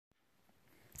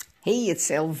Hey, it's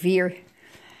Elvire.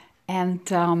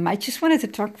 And I just wanted to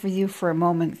talk with you for a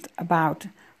moment about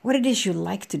what it is you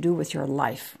like to do with your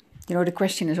life. You know, the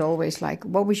question is always like,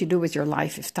 what would you do with your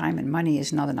life if time and money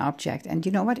is not an object? And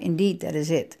you know what? Indeed, that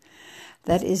is it.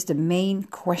 That is the main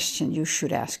question you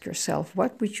should ask yourself.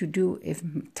 What would you do if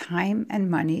time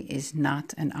and money is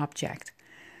not an object?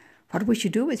 What would you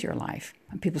do with your life?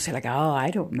 And people say like, oh, I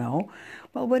don't know.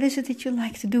 Well, what is it that you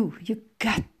like to do? You've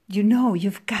got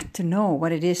to know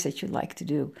what it is that you like to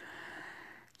do.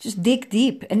 Just dig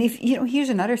deep. And here's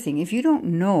another thing. If you don't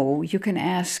know, you can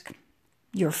ask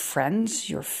your friends,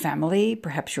 your family,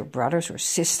 perhaps your brothers or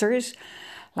sisters,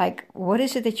 like, what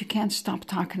is it that you can't stop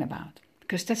talking about?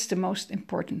 Because that's the most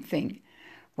important thing.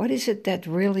 What is it that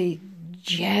really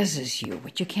jazzes you,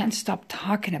 what you can't stop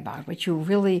talking about, what you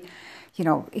really,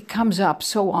 it comes up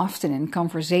so often in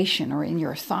conversation or in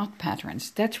your thought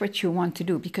patterns. That's what you want to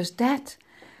do, because that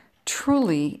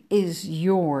truly is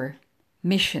your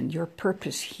mission, your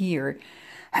purpose here,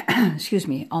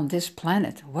 on this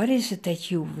planet. What is it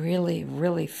that you really,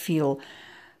 really feel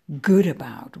good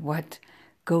about? What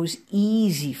goes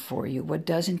easy for you? What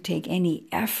doesn't take any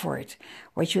effort?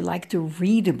 What you like to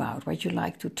read about? What you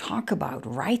like to talk about,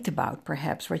 write about,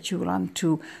 perhaps? What you want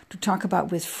to talk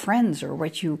about with friends, or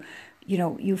what you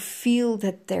feel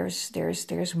that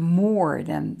there's more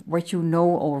than what you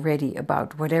know already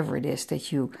about whatever it is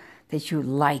that you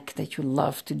like, that you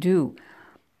love to do.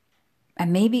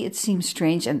 And maybe it seems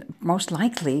strange, and most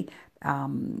likely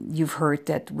you've heard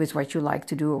that with what you like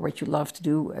to do or what you love to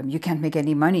do, you can't make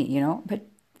any money, But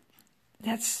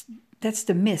that's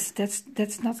the myth.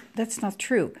 That's not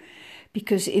true,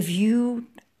 because if you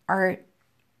are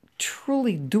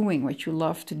truly doing what you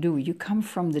love to do, you come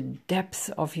from the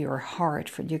depth of your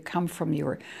heart, you come from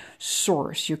your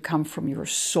source, you come from your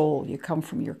soul, you come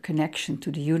from your connection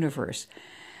to the universe.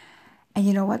 And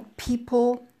you know what?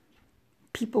 People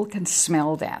can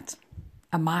smell that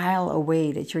a mile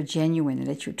away, that you're genuine and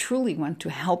that you truly want to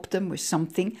help them with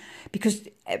something. Because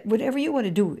whatever you want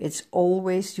to do, it's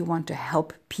always you want to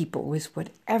help people with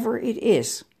whatever it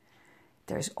is.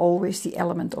 There's always the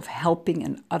element of helping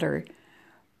another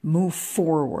move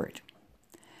forward.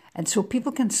 And so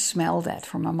people can smell that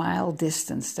from a mile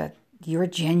distance, that you're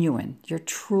genuine, you're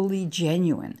truly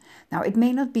genuine. Now, it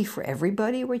may not be for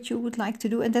everybody what you would like to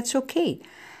do, and that's okay.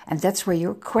 And that's where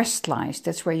your quest lies.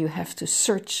 That's where you have to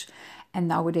search. And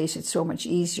nowadays it's so much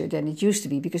easier than it used to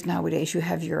be, because nowadays you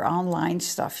have your online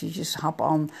stuff. You just hop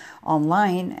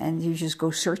online and you just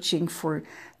go searching for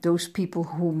those people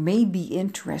who may be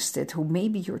interested, who may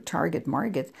be your target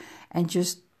market. And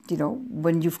just,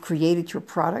 when you've created your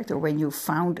product, or when you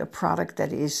found a product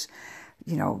that is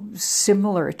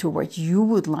similar to what you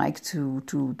would like to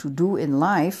do in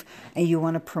life, and you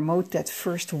want to promote that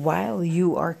first while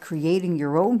you are creating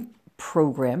your own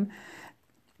program,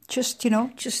 just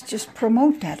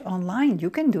promote that online. You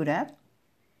can do that.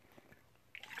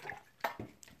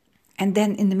 And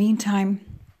then in the meantime,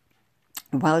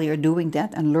 while you're doing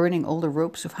that and learning all the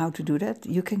ropes of how to do that,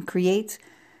 you can create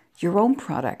your own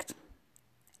product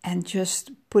and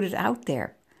just put it out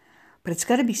there. But it's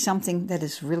got to be something that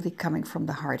is really coming from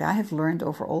the heart. I have learned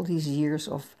over all these years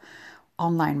of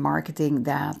online marketing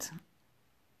that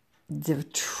the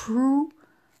true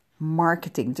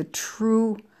marketing, the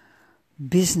true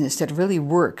business that really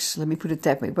works, let me put it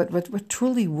that way, but what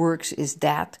truly works is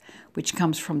that which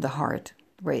comes from the heart,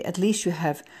 where at least you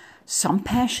have some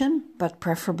passion, but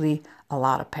preferably a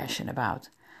lot of passion about.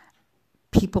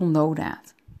 People know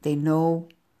that. They know.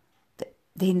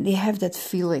 They have that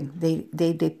feeling.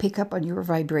 They pick up on your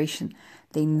vibration.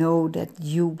 They know that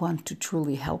you want to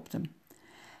truly help them.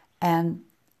 And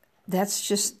that's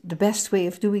just the best way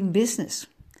of doing business.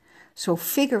 So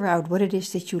figure out what it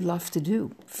is that you love to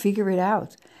do. Figure it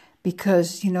out.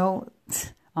 Because,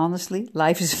 honestly,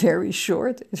 life is very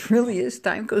short. It really is.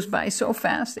 Time goes by so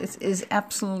fast. It is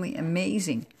absolutely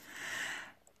amazing.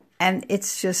 And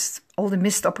it's just all the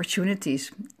missed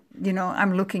opportunities.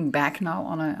 I'm looking back now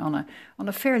on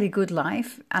a fairly good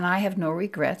life, and I have no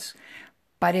regrets.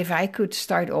 But if I could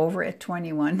start over at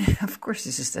 21, of course,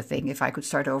 this is the thing. If I could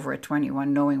start over at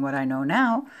 21, knowing what I know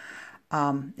now,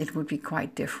 it would be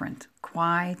quite different.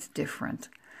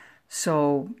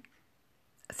 So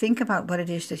think about what it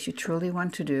is that you truly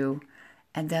want to do,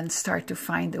 and then start to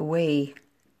find a way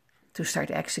to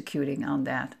start executing on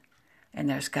that. And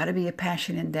there's got to be a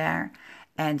passion in there,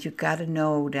 and you got to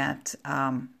know that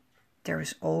there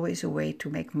is always a way to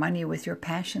make money with your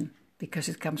passion, because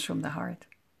it comes from the heart.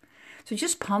 So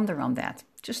just ponder on that.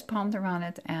 Just ponder on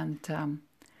it, and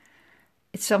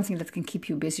it's something that can keep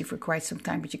you busy for quite some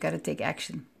time, but you got to take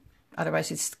action. Otherwise,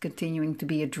 it's continuing to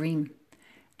be a dream.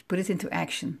 Put it into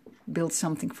action. Build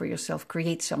something for yourself.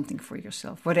 Create something for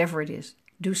yourself. Whatever it is,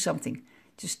 do something.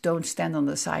 Just don't stand on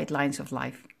the sidelines of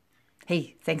life.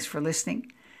 Hey, thanks for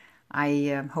listening.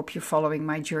 I hope you're following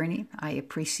my journey. I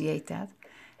appreciate that.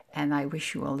 And I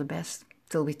wish you all the best.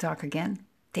 Till we talk again,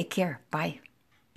 take care. Bye.